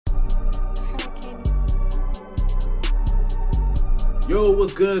Yo,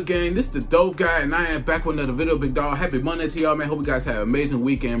 what's good, gang? This is the dope guy, and I am back with another video, big dog. Happy Monday to y'all, man. Hope you guys have an amazing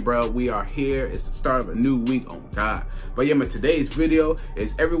weekend, bro. We are here. It's the start of a new week. Oh God. But yeah, man, today's video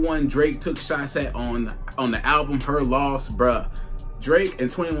is everyone Drake took shots at on the album Her Loss, bruh. Drake and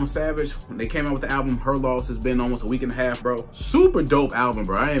 21 Savage, when they came out with the album Her Loss, has been almost a week and a half, bro. Super dope album,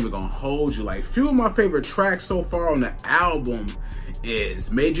 bro. I ain't even gonna hold you. Like, few of my favorite tracks so far on the album is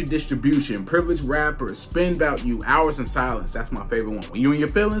Major Distribution, Privileged Rappers, Spin About You, Hours in Silence. That's my favorite one. When you in your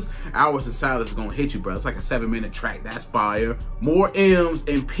feelings, Hours in Silence is gonna hit you, bro. It's like a 7-minute track. That's fire. More M's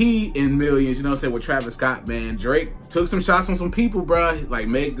and P in Millions, you know what I'm saying, with Travis Scott, man. Drake took some shots on some people, bro. Like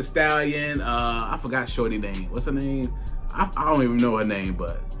Meg Thee Stallion. I forgot shorty name. What's her name? I don't even know her name,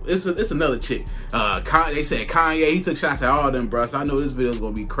 but it's another chick. They said Kanye, he took shots at all of them, bro. So I know this video is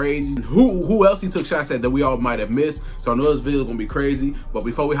gonna be crazy. Who else he took shots at that we all might have missed? So I know this video is gonna be crazy. But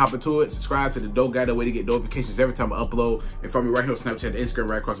before we hop into it, subscribe to the Dope Guy, that way to get notifications every time I upload. And follow me right here on Snapchat and Instagram,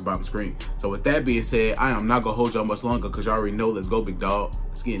 right across the bottom of the screen. So with that being said, I am not gonna hold y'all much longer because y'all already know. Let's go, big dog.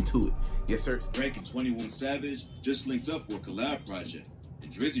 Let's get into it. Yes, sir. Drake and 21 Savage just linked up for a collab project.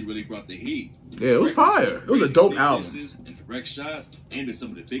 And Drizzy really brought the heat. Yeah, it was fire. It was a dope album. And direct shots aimed at some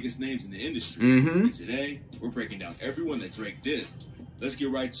of the biggest names in the industry. And today, we're breaking down everyone that Drake dissed. Let's get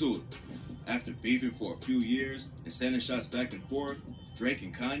right to it. After beefing for a few years and sending shots back and forth, Drake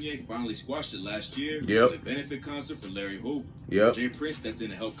and Kanye finally squashed it last year with a benefit concert for Larry Hoover. Jay Prince stepped in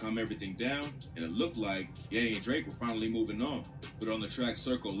to help calm everything down, and it looked like Ye and Drake were finally moving on. But on the track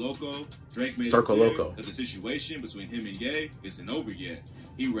Circo Loco, Drake made it clear that the situation between him and Ye isn't over yet.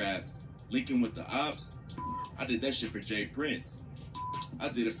 He rapped, "Linking with the ops, I did that shit for Jay Prince. I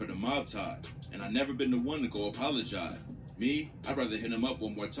did it for the mob tie, and I never been the one to go apologize. Me, I'd rather hit him up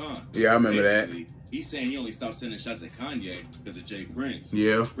one more time." Yeah, I remember that. He's saying he only stopped sending shots at Kanye because of Jay Prince.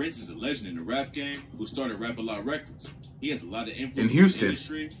 Yeah. Prince is a legend in the rap game who started Rap A Lot Records. He has a lot of influence in Houston. In the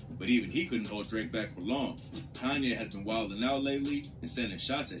industry, but even he couldn't hold Drake back for long. Kanye has been wilding out lately and sending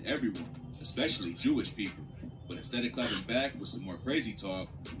shots at everyone, especially Jewish people. But instead of clapping back with some more crazy talk,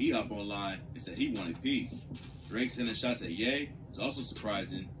 he hopped online and said he wanted peace. Drake sending shots at Ye is also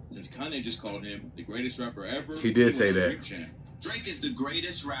surprising, since Kanye just called him the greatest rapper ever. He did say that. Drake is the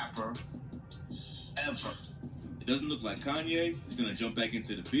greatest rapper ever. It doesn't look like Kanye is going to jump back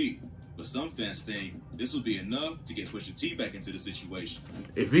into the beat, but some fans think this will be enough to get Pusha T back into the situation.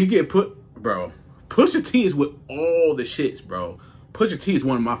 If he get bro, Pusha T is with all the shits, bro. Pusha T is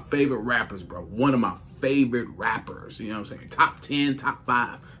one of my favorite rappers, bro. One of my favorite rappers. You know what I'm saying? Top 10, top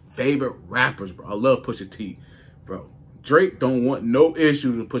 5 favorite rappers, bro. I love Pusha T, bro. Drake don't want no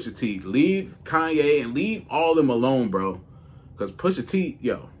issues with Pusha T. Leave Kanye and leave all them alone, bro. Because Pusha T,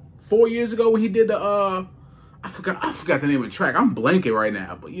 yo, 4 years ago when he did the, I forgot the name of the track. I'm blanking right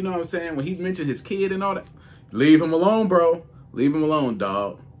now. But you know what I'm saying? When he mentioned his kid and all that, leave him alone, bro. Leave him alone,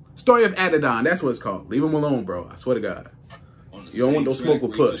 dog. Story of Adidon, that's what it's called. Leave him alone, bro. I swear to God. You don't want no smoke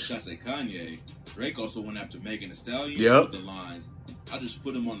with Push. Shots at Kanye, Drake also went after Megan Thee Stallion with the lines, "I just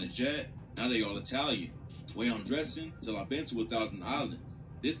put him on the jet, now they all Italian. Way I'm dressing till I've been to 1,000 islands.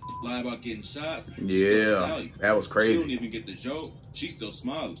 This lie about getting shots." Yeah, that was crazy. She don't even get the joke. She's still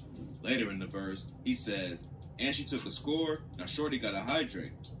smiling. Later in the verse, he says, "And she took a score, now shorty gotta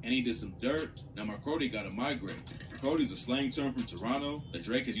hydrate. And he did some dirt, now my crody gotta migrate." Crody's a slang term from Toronto that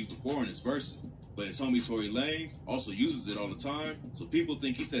Drake has used before in his verses. But his homie Tory Lanez also uses it all the time, so people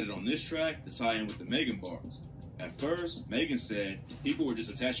think he said it on this track to tie in with the Megan bars. At first, Megan said people were just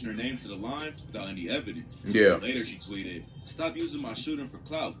attaching her name to the lines without any evidence. Yeah. Later she tweeted, "Stop using my shooting for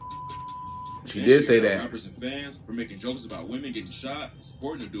clout." She did say that. Rappers and fans for making jokes about women getting shot and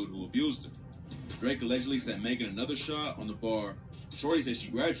supporting the dude who abused her. Drake allegedly sent Megan another shot on the bar. Shorty said she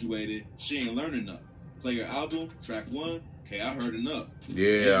graduated, she ain't learned enough. Play your album, track 1, okay, I heard enough.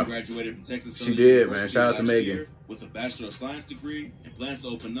 Yeah. Megan graduated from Texas. She did, man. Shout out to Megan. With a Bachelor of Science degree and plans to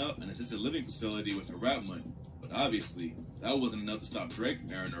open up an assisted living facility with her rap money. But obviously, that wasn't enough to stop Drake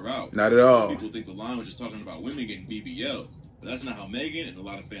from airing her out. Not at all. People think the line was just talking about women getting BBLs, but that's not how Megan and a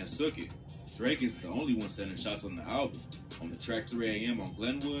lot of fans took it. Drake is the only one sending shots on the album. On the track 3 AM on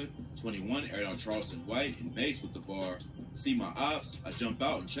Glenwood, 21 aired on Charleston White and Mace with the bar, "See my ops, I jump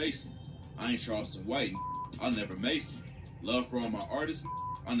out and chase them. I ain't Charleston White, I'll never Mason. Love for all my artists,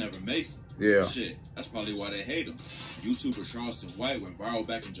 I'll never Mason." Yeah. Shit, that's probably why they hate him. YouTuber Charleston White went viral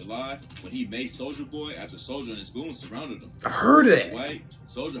back in July when he made Soulja Boy after Soulja and his goons surrounded him. I heard it. White,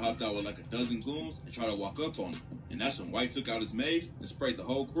 Soulja hopped out with like a dozen goons and tried to walk up on him. And that's when White took out his mace and sprayed the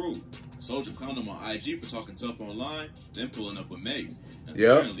whole crew. Soulja clowned him on IG for talking tough online, then pulling up with Mace. And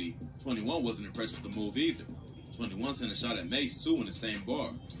apparently, 21 wasn't impressed with the move either. 21 sent a shot at Mace too in the same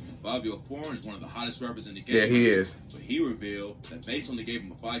bar. Fabio Foreign is one of the hottest rappers in the game. Yeah, he is. But he revealed that Mace only gave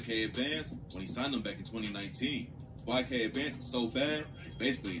him a 5K advance when he signed him back in 2019. 5K advance is so bad, it's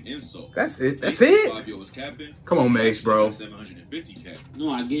basically an insult. That's it. That's it. Fabio was capping. Come on, Mace, bro. 750K. No,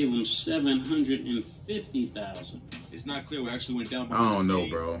 I gave him 750,000. It's not clear what actually went down. I don't know,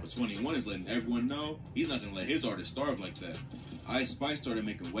 bro. But 21 is letting everyone know he's not gonna let his artist starve like that. Ice Spice started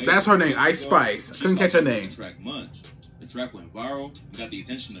making waves. That's her name, Ice Spice. I couldn't catch her name. The track Munch. The track went viral and got the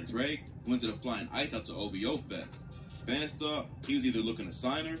attention of Drake, who ended up flying Ice out to OVO Fest. Fans thought he was either looking to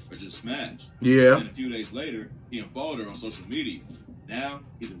sign her or just smash. Yeah. And a few days later, he unfollowed her on social media. Now,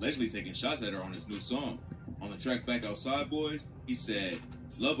 he's allegedly taking shots at her on his new song. On the track Back Outside Boys, he said,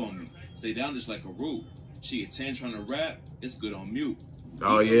 "Love on me, stay down just like a root. She a 10 trying to rap, it's good on mute."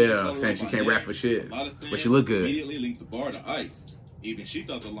 Oh yeah, saying she can't rap for shit, but she look good. Immediately linked the bar to Ice. Even she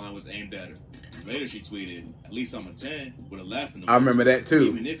thought the line was aimed at her. Later she tweeted, "At least I'm a 10 with a laugh in the I remember that too.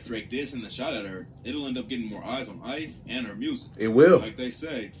 Even if Drake did send a shot at her, it'll end up getting more eyes on Ice and her music. It will. Like they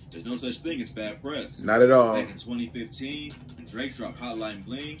say, there's no such thing as bad press. Not at all. Back in 2015, when Drake dropped Hotline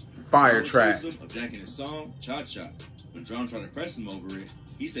Bling, Fire track. Of jacking his song, Cha Cha. When Drum tried to press him over it,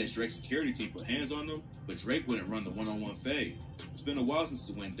 he says Drake's security team put hands on him, but Drake wouldn't run the one-on-one fade. It's been a while since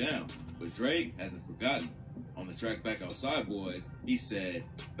it went down, but Drake hasn't forgotten. On the track Back Outside Boys, he said,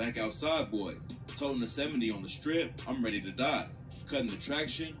 "Back outside boys, toting the 70 on the strip, I'm ready to die. Cutting the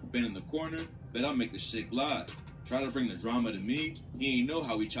traction, been in the corner, bet I'll make the shit glide. Try to bring the drama to me, he ain't know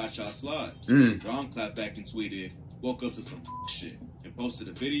how we cha-cha slide." Drum clapped back and tweeted, "Woke up to some shit," and posted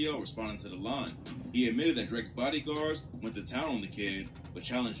a video responding to the line. He admitted that Drake's bodyguards went to town on the kid, but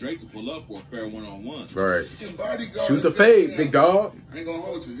challenged Drake to pull up for a fair one-on-one. Right. His bodyguards Shoot the fade, big dog. I ain't gonna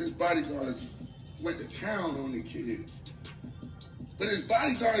hold you. His bodyguards went to town on the kid. But his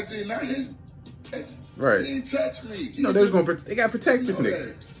bodyguards did not his. Right. He didn't touch me. You know, they gotta protect this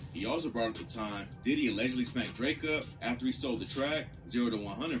nigga. He also brought up the time Diddy allegedly smacked Drake up after he stole the track 0 to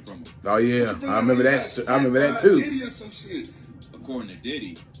 100 from him. Oh yeah, I remember that. I remember that too. Diddy or some shit. According to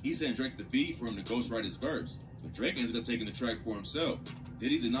Diddy, he sent Drake the beat for him to ghostwrite his verse, but Drake ended up taking the track for himself.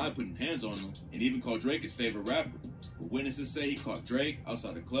 Diddy denied putting hands on him and even called Drake his favorite rapper. But witnesses say he caught Drake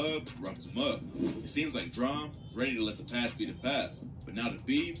outside the club, roughed him up. It seems like Drum is ready to let the past be the past, but now the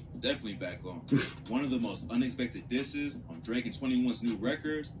beef is definitely back on. One of the most unexpected disses on Drake and 21's new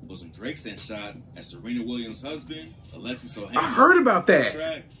record was when Drake sent shots at Serena Williams' husband, Alexis Ohanian. I heard about that.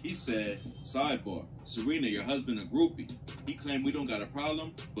 Track, he said, "Sidebar, Serena, your husband a groupie. He claimed we don't got a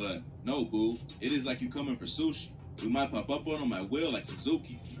problem, but no, boo, it is like you coming for sushi. We might pop up on him at will like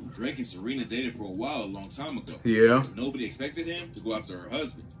Suzuki." Drake and Serena dated for a while a long time ago. Yeah. Nobody expected him to go after her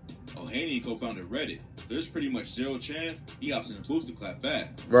husband. Ohanian co-founded Reddit. There's pretty much zero chance he opts in the booth to clap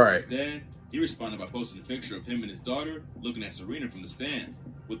back. Right. Instead, he responded by posting a picture of him and his daughter looking at Serena from the stands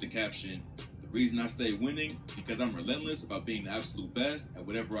with the caption, "The reason I stay winning because I'm relentless about being the absolute best at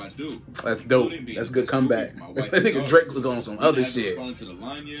whatever I do." That's dope. That's a good comeback. That nigga Drake was on some other shit. Hasn't responded to the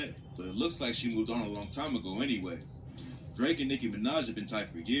line yet, but it looks like she moved on a long time ago anyways. Drake and Nicki Minaj have been tight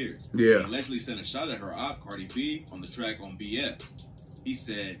for years. Yeah. He allegedly sent a shot at her op, Cardi B, on the track on BS. He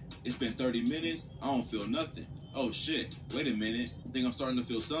said, "It's been 30 minutes, I don't feel nothing. Oh shit, wait a minute, I think I'm starting to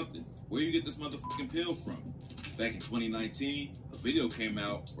feel something. Where you get this motherfucking pill from?" Back in 2019, a video came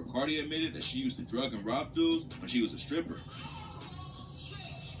out where Cardi admitted that she used to drug and rob dudes when she was a stripper.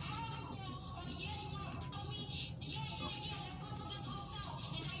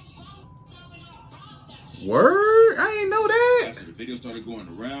 Word? I ain't know that. After the video started going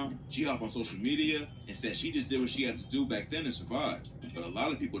around, she hopped on social media and said she just did what she had to do back then to survive. But a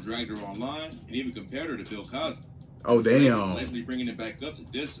lot of people dragged her online and even compared her to Bill Cosby. Oh, damn. Allegedly bringing it back up to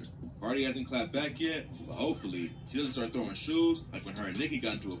diss her. Cardi hasn't clapped back yet, but hopefully she doesn't start throwing shoes like when her and Nicki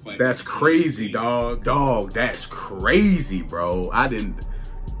got into a fight. That's crazy, dog. Dog, that's crazy, bro. I didn't...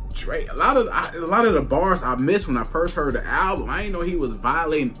 Drake, a lot of the bars I missed when I first heard the album. I didn't know he was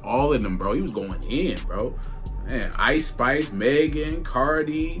violating all of them, bro. He was going in, bro. Man, Ice Spice, Megan,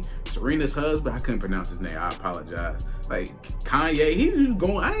 Cardi, Serena's husband. I couldn't pronounce his name. I apologize. Like Kanye, he was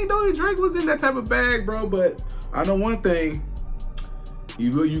going. I didn't know that Drake was in that type of bag, bro. But I know one thing.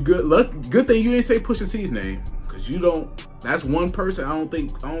 You good. Look, good thing you didn't say Pusha T's name, because you don't. That's one person. I don't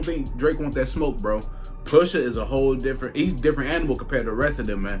think Drake wants that smoke, bro. Pusha is a whole different, he's a different animal compared to the rest of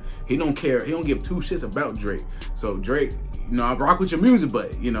them, man. He don't care. He don't give two shits about Drake. So Drake, you know, I rock with your music,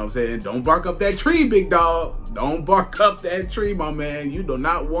 but you know what I'm saying? Don't bark up that tree, big dog. Don't bark up that tree, my man. You do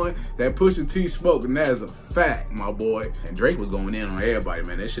not want that Pusha T smoke, and that is a fact, my boy. And Drake was going in on everybody,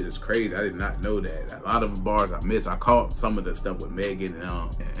 man. That shit is crazy. I did not know that. A lot of the bars I missed. I caught some of the stuff with Megan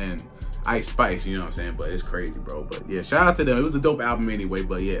and Ice Spice, you know what I'm saying? But it's crazy, bro. But yeah, shout out to them. It was a dope album anyway,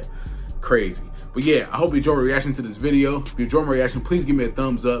 but yeah, crazy. But yeah, I hope you enjoyed my reaction to this video. If you enjoyed my reaction, please give me a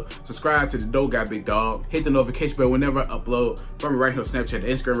thumbs up. Subscribe to the Dope Guy Big Dog. Hit the notification bell whenever I upload. From right here on Snapchat and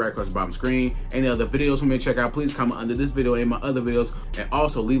Instagram, right across the bottom screen. Any other videos you may check out, please comment under this video and my other videos. And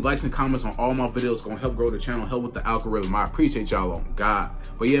also leave likes and comments on all my videos. It's gonna help grow the channel, help with the algorithm. I appreciate y'all on God.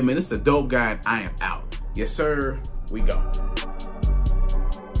 But yeah, man, it's the Dope Guy and I am out. Yes, sir. We go.